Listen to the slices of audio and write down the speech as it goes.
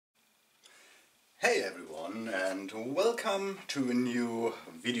Hey everyone, and welcome to a new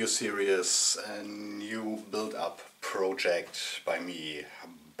video series, a new build-up project by me,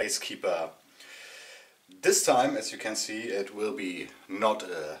 BassKeeper. This time, as you can see, it will be not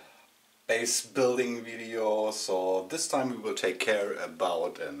a bass building video, so this time we will take care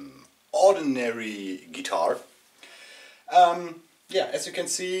about an ordinary guitar. As you can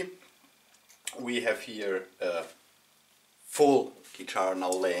see, we have here a full guitar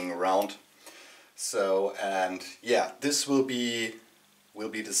now laying around. So, and yeah, this will be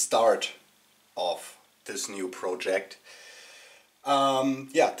the start of this new project.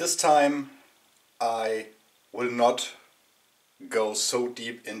 This time I will not go so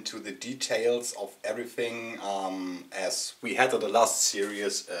deep into the details of everything as we had in the last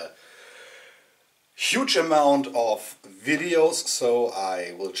series a huge amount of videos, so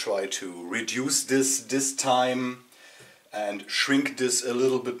I will try to reduce this time and shrink this a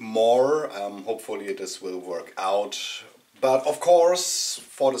little bit more. Hopefully this will work out. But of course,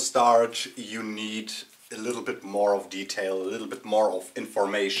 for the start, you need a little bit more of detail, a little bit more of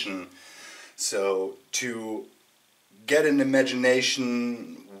information. So to get an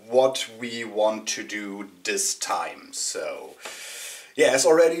imagination what we want to do this time. So yeah, as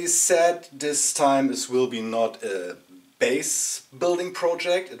already said, this time this will be not a bass building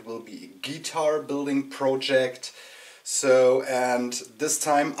project, it will be a guitar building project. So, and this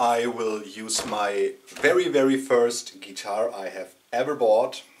time I will use my very first guitar I have ever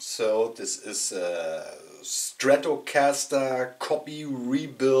bought. So this is a Stratocaster copy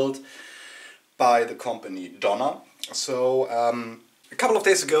rebuilt by the company Donna. So a couple of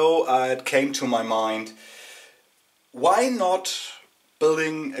days ago it came to my mind, why not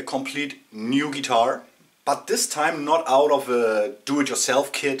building a complete new guitar, but this time not out of a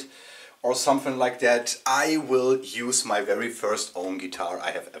do-it-yourself kit or something like that. I will use my very first own guitar I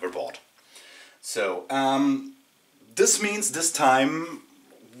have ever bought. So this means this time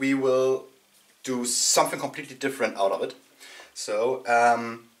we will do something completely different out of it. So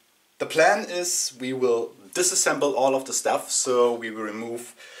the plan is we will disassemble all of the stuff. So we will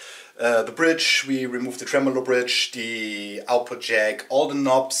remove the bridge, we remove the tremolo bridge, the output jack, all the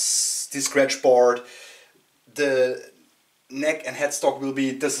knobs, the scratch board, the neck and headstock will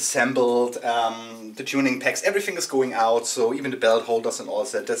be disassembled, the tuning packs, everything is going out, so even the belt holders and all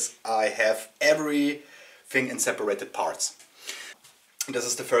that. This, I have everything in separated parts. This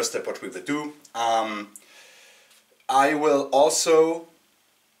is the first step what we will do. I will also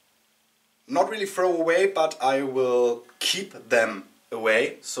not really throw away, but I will keep them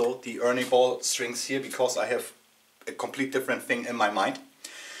away, so the Ernie ball strings here, because I have a complete different thing in my mind.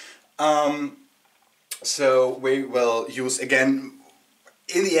 So we will use again,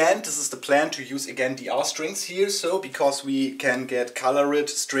 in the end this is the plan, to use again DR strings here, so because we can get colored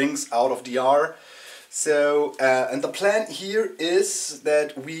strings out of DR. So and the plan here is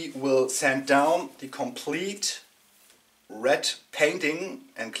that we will sand down the complete red painting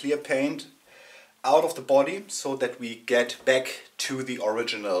and clear paint out of the body, so that we get back to the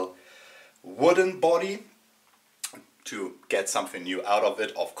original wooden body, to get something new out of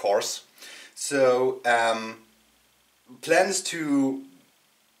it, of course. So plan is to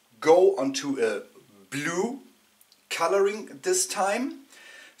go onto a blue coloring this time.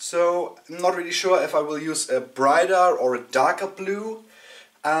 So I'm not really sure if I will use a brighter or a darker blue,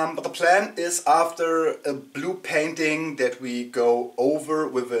 but the plan is after a blue painting that we go over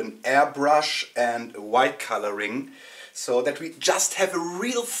with an airbrush and a white coloring, so that we just have a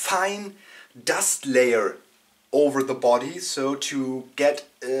real fine dust layer over the body, so to get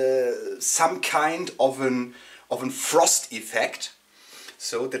some kind of an frost effect,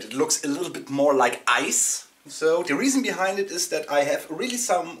 so that it looks a little bit more like ice. So the reason behind it is that I have really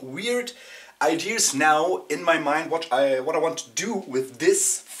some weird ideas now in my mind what I want to do with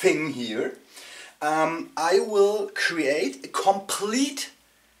this thing here. I will create a complete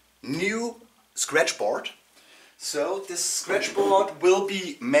new scratch board. So this scratch board will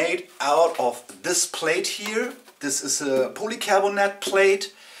be made out of this plate here. This is a polycarbonate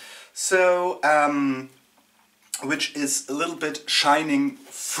plate, so which is a little bit shining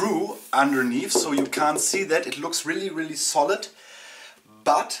through underneath, so you can't see that. It looks really solid,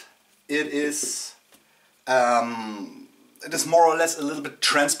 but it is more or less a little bit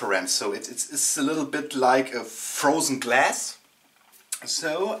transparent. So it's a little bit like a frozen glass.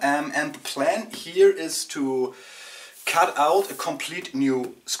 So and the plan here is to cut out a complete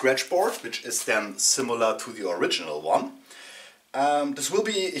new scratch board, which is then similar to the original one. This will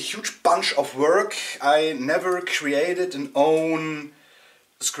be a huge bunch of work. I never created an own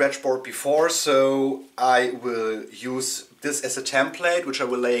scratch board before, so I will use this as a template, which I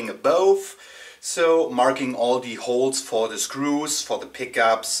will laying above, So marking all the holes for the screws, for the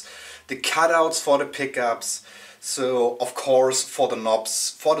pickups, the cutouts for the pickups, so of course for the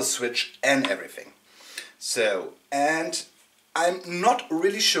knobs, for the switch and everything. So, and I'm not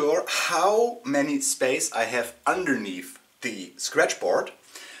really sure how many space I have underneath the scratch board,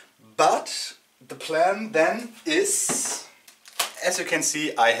 but the plan then is, as you can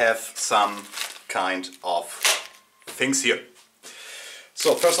see, I have some kind of things here.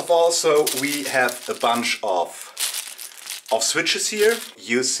 So first of all, so we have a bunch of switches here.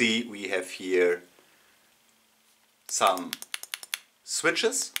 You see we have here some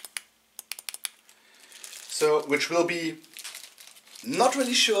switches, so which will be, not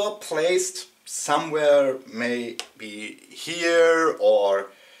really sure, placed somewhere, maybe here or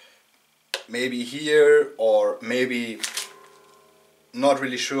maybe not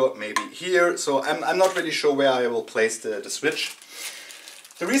really sure, maybe here. So I'm not really sure where I will place the switch.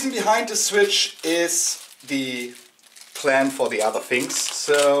 The reason behind the switch is the plan for the other things.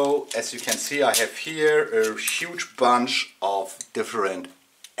 So as you can see, I have here a huge bunch of different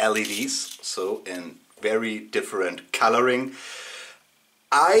LEDs, so in very different coloring.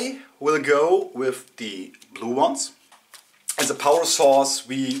 I will go with the blue ones. As a power source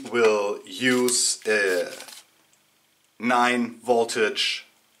we will use a 9 voltage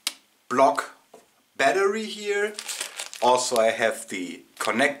block battery here. Also I have the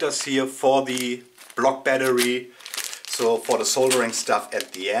connectors here for the block battery, so for the soldering stuff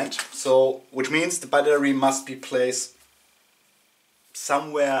at the end. So which means the battery must be placed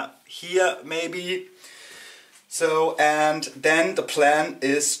somewhere here maybe. So, and then the plan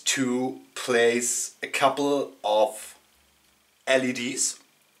is to place a couple of LEDs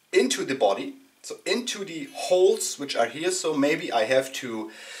into the body, so into the holes which are here. So maybe I have to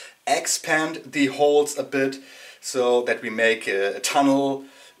expand the holes a bit so that we make a tunnel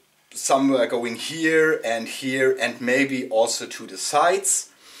somewhere going here and maybe also to the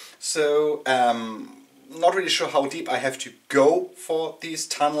sides. So not really sure how deep I have to go for these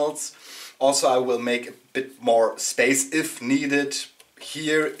tunnels. Also I will make a bit more space if needed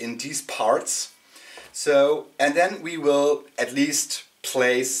here in these parts. So, and then we will at least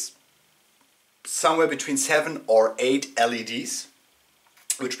place somewhere between 7 or 8 LEDs,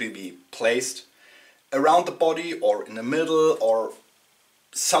 which will be placed around the body or in the middle or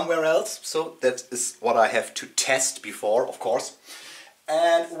somewhere else. So that is what I have to test before, of course.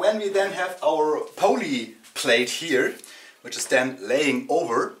 And when we then have our poly plate here, which is then laying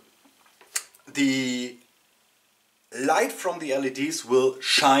over, the light from the LEDs will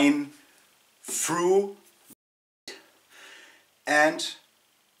shine through, and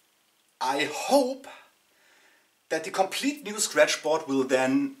I hope that the complete new scratch board will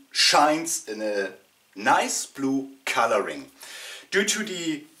then shine in a nice blue coloring. Due to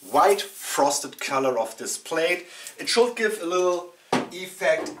the white frosted color of this plate, it should give a little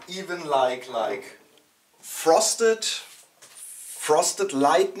effect, even like frosted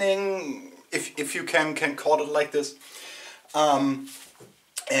lightning, if you can call it like this.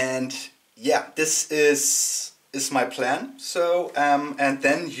 And yeah, this is my plan. So and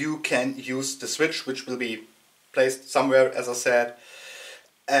then you can use the switch, which will be placed somewhere, as I said,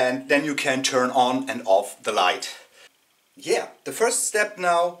 and then you can turn on and off the light. Yeah, the first step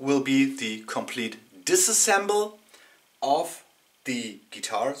now will be the complete disassemble of the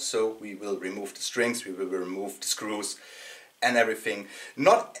guitar. So we will remove the strings, we will remove the screws and everything.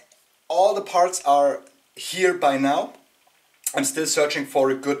 Not all the parts are here by now. I'm still searching for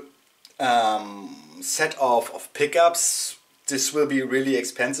a good set of pickups. This will be really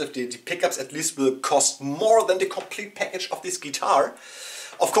expensive. The pickups at least will cost more than the complete package of this guitar.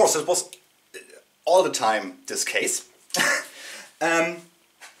 Of course, it was all the time this case.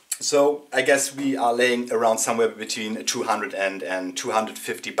 So I guess we are laying around somewhere between 200 and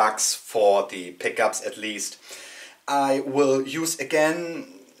 250 bucks for the pickups at least. I will use again,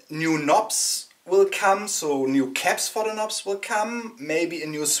 new knobs will come, so new caps for the knobs will come, maybe a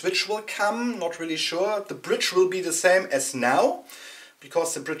new switch will come, not really sure. The bridge will be the same as now,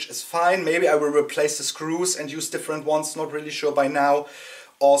 because the bridge is fine. Maybe I will replace the screws and use different ones, not really sure by now.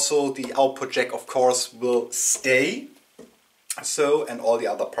 Also the output jack, of course, will stay, so, and all the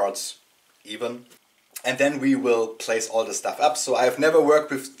other parts even. And then we will place all the stuff up. So I've never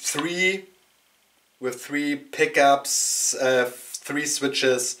worked with three pickups, 3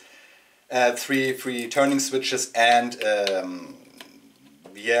 switches, three turning switches, and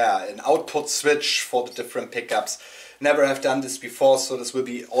yeah, an output switch for the different pickups. Never have done this before, so this will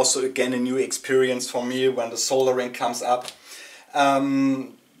be also again a new experience for me when the soldering comes up.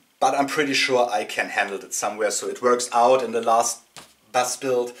 But I'm pretty sure I can handle it somewhere, so it works out in the last bass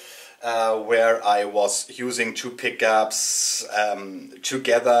build. where I was using two pickups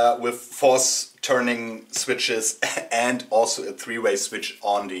together with force turning switches and also a three-way switch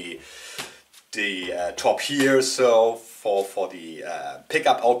on the top here, so for the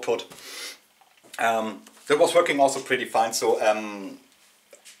pickup output. That was working also pretty fine, so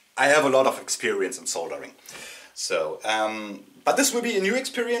I have a lot of experience in soldering. So, but this will be a new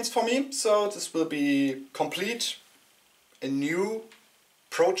experience for me, so this will be complete, a new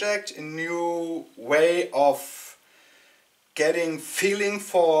project, a new way of getting feeling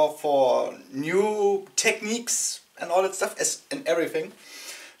for new techniques and all that stuff and everything.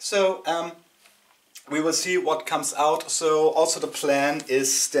 So we will see what comes out. So also the plan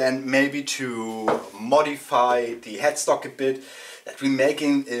is then maybe to modify the headstock a bit, that we're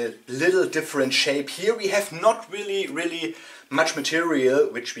making a little different shape. Here we have not really much material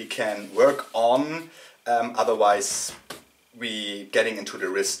which we can work on, otherwise we getting into the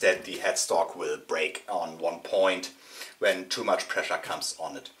risk that the headstock will break on one point when too much pressure comes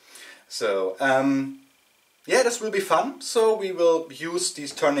on it. So yeah, this will be fun. So we will use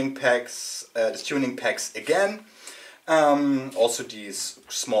these tuning packs again. Also these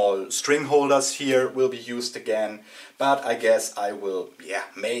small string holders here will be used again, but I guess I will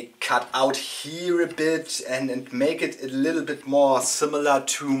cut out here a bit and make it a little bit more similar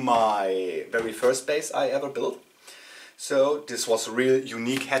to my very first bass I ever built. So this was a real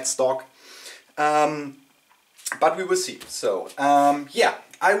unique headstock, but we will see. So yeah,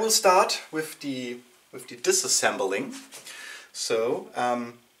 I will start with the disassembling. So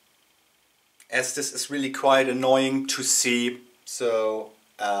as this is really quite annoying to see, so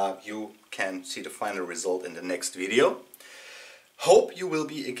you can see the final result in the next video. Hope you will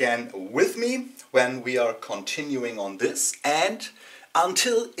be again with me when we are continuing on this, and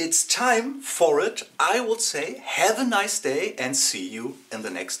until it's time for it, I would say have a nice day and see you in the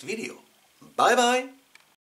next video. Bye bye!